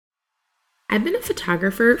I've been a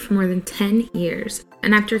photographer for more than 10 years,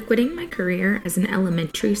 and after quitting my career as an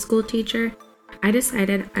elementary school teacher, I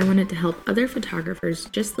decided I wanted to help other photographers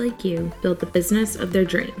just like you build the business of their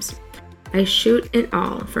dreams. I shoot it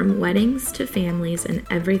all, from weddings to families and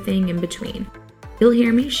everything in between. You'll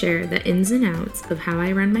hear me share the ins and outs of how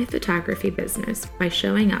I run my photography business by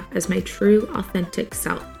showing up as my true, authentic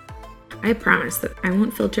self. I promise that I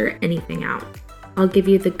won't filter anything out. I'll give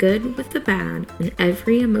you the good with the bad and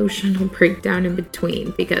every emotional breakdown in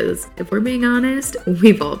between, because if we're being honest,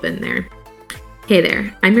 we've all been there. Hey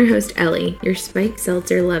there, I'm your host Ellie, your Spike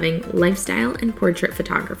Seltzer loving lifestyle and portrait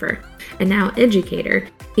photographer, and now educator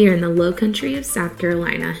here in the low country of South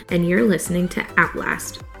Carolina, and you're listening to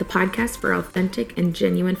Outlast, the podcast for authentic and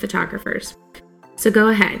genuine photographers. So go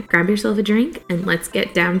ahead, grab yourself a drink, and let's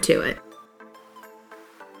get down to it.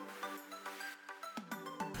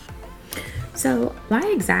 So, why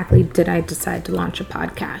exactly did I decide to launch a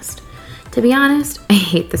podcast? To be honest, I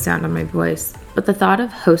hate the sound of my voice, but the thought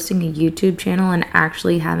of hosting a YouTube channel and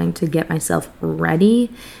actually having to get myself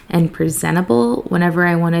ready and presentable whenever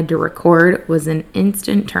I wanted to record was an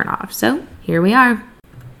instant turnoff. So, here we are.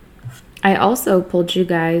 I also pulled you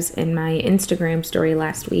guys in my Instagram story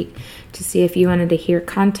last week to see if you wanted to hear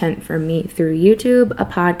content from me through YouTube, a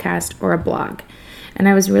podcast, or a blog. And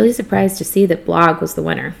I was really surprised to see that blog was the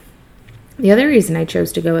winner. The other reason I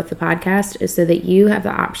chose to go with the podcast is so that you have the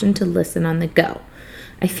option to listen on the go.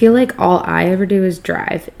 I feel like all I ever do is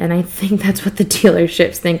drive, and I think that's what the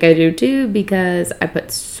dealerships think I do too, because I put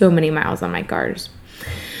so many miles on my cars.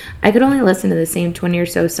 I could only listen to the same 20 or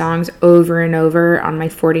so songs over and over on my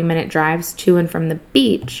 40-minute drives to and from the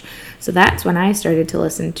beach, so that's when I started to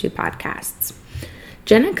listen to podcasts.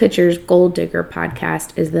 Jenna Kutcher's Gold Digger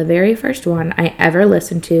podcast is the very first one I ever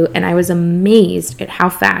listened to, and I was amazed at how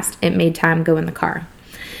fast it made time go in the car.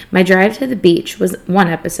 My drive to the beach was one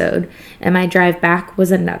episode, and my drive back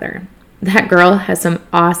was another. That girl has some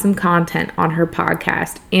awesome content on her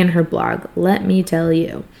podcast and her blog, let me tell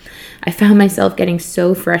you. I found myself getting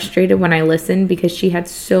so frustrated when I listened because she had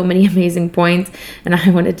so many amazing points, and I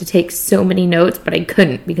wanted to take so many notes, but I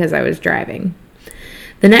couldn't because I was driving.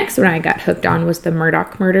 The next one I got hooked on was the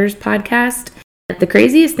Murdaugh Murders podcast. The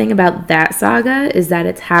craziest thing about that saga is that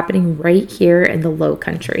it's happening right here in the Low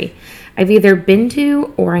Country. I've either been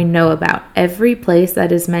to or I know about every place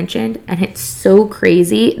that is mentioned, and it's so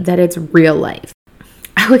crazy that it's real life.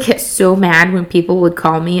 I would get so mad when people would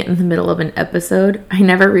call me in the middle of an episode. I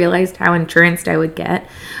never realized how entranced I would get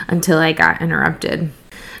until I got interrupted.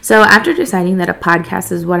 So after deciding that a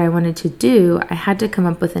podcast is what I wanted to do, I had to come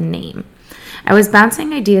up with a name. I was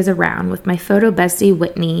bouncing ideas around with my photo bestie,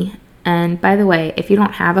 Whitney. And by the way, if you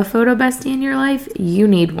don't have a photo bestie in your life, you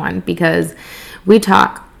need one, because we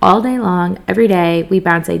talk all day long, every day. We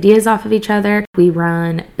bounce ideas off of each other. We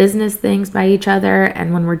run business things by each other.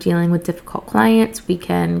 And when we're dealing with difficult clients, we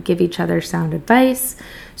can give each other sound advice.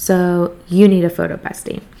 So you need a photo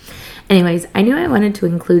bestie. Anyways, I knew I wanted to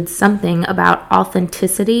include something about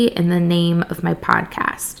authenticity in the name of my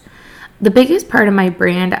podcast. The biggest part of my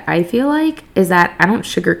brand, I feel like, is that I don't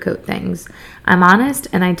sugarcoat things. I'm honest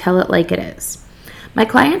and I tell it like it is. My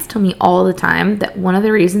clients tell me all the time that one of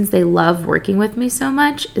the reasons they love working with me so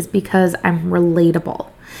much is because I'm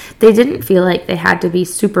relatable. They didn't feel like they had to be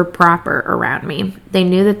super proper around me. They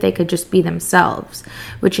knew that they could just be themselves,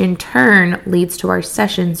 which in turn leads to our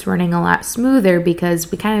sessions running a lot smoother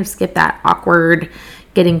because we kind of skip that awkward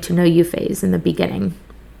getting to know you phase in the beginning.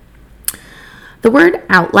 The word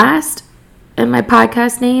Outlast and my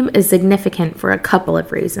podcast name is significant for a couple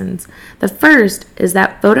of reasons. The first is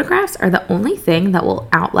that photographs are the only thing that will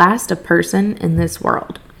outlast a person in this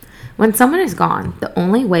world. When someone is gone, the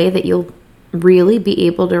only way that you'll really be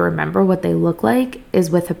able to remember what they look like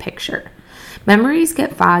is with a picture. Memories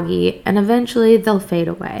get foggy and eventually they'll fade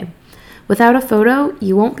away. Without a photo,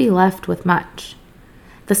 you won't be left with much.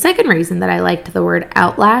 The second reason that I liked the word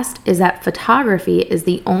outlast is that photography is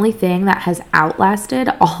the only thing that has outlasted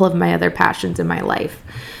all of my other passions in my life.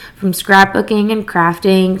 From scrapbooking and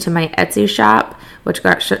crafting to my Etsy shop, which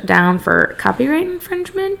got shut down for copyright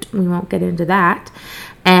infringement. We won't get into that.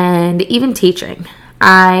 And even teaching.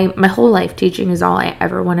 My whole life, teaching is all I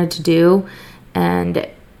ever wanted to do. And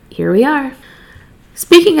here we are.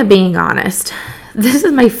 Speaking of being honest, this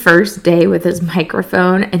is my first day with this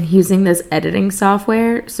microphone and using this editing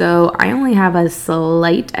software, so I only have a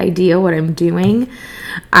slight idea what I'm doing.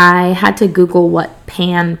 I had to Google what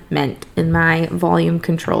pan meant in my volume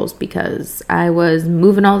controls because I was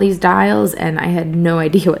moving all these dials and I had no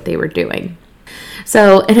idea what they were doing.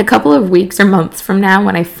 So in a couple of weeks or months from now,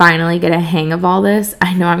 when I finally get a hang of all this,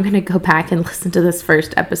 I know I'm going to go back and listen to this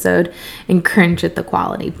first episode and cringe at the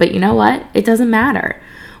quality. But you know what? It doesn't matter.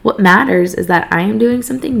 What matters is that I am doing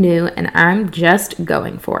something new and I'm just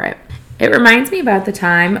going for it. It reminds me about the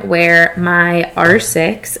time where my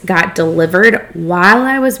R6 got delivered while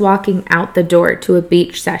I was walking out the door to a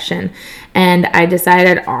beach session, and I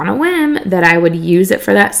decided on a whim that I would use it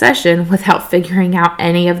for that session without figuring out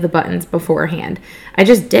any of the buttons beforehand. I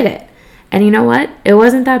just did it. And you know what? It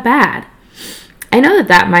wasn't that bad. I know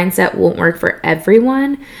that mindset won't work for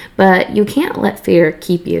everyone, but you can't let fear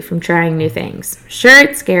keep you from trying new things. Sure,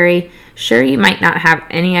 it's scary. Sure, you might not have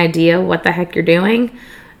any idea what the heck you're doing.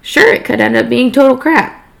 Sure, it could end up being total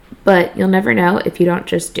crap, but you'll never know if you don't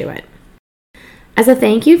just do it. As a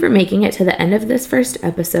thank you for making it to the end of this first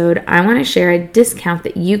episode, I want to share a discount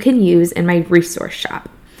that you can use in my resource shop.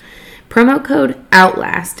 Promo code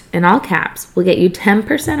OUTLAST in all caps will get you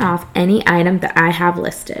 10% off any item that I have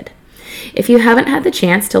listed. If you haven't had the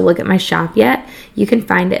chance to look at my shop yet, you can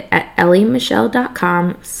find it at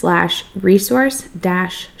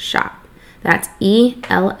elliemichelle.com/resource-shop. That's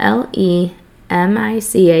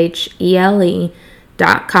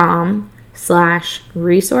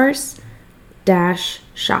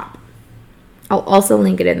ELLEMICHELLE.com/resource-shop. I'll also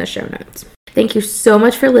link it in the show notes. Thank you so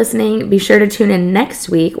much for listening. Be sure to tune in next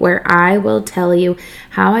week where I will tell you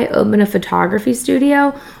how I opened a photography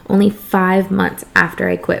studio only 5 months after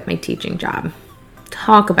I quit my teaching job.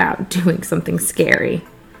 Talk about doing something scary.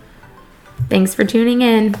 Thanks for tuning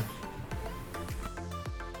in.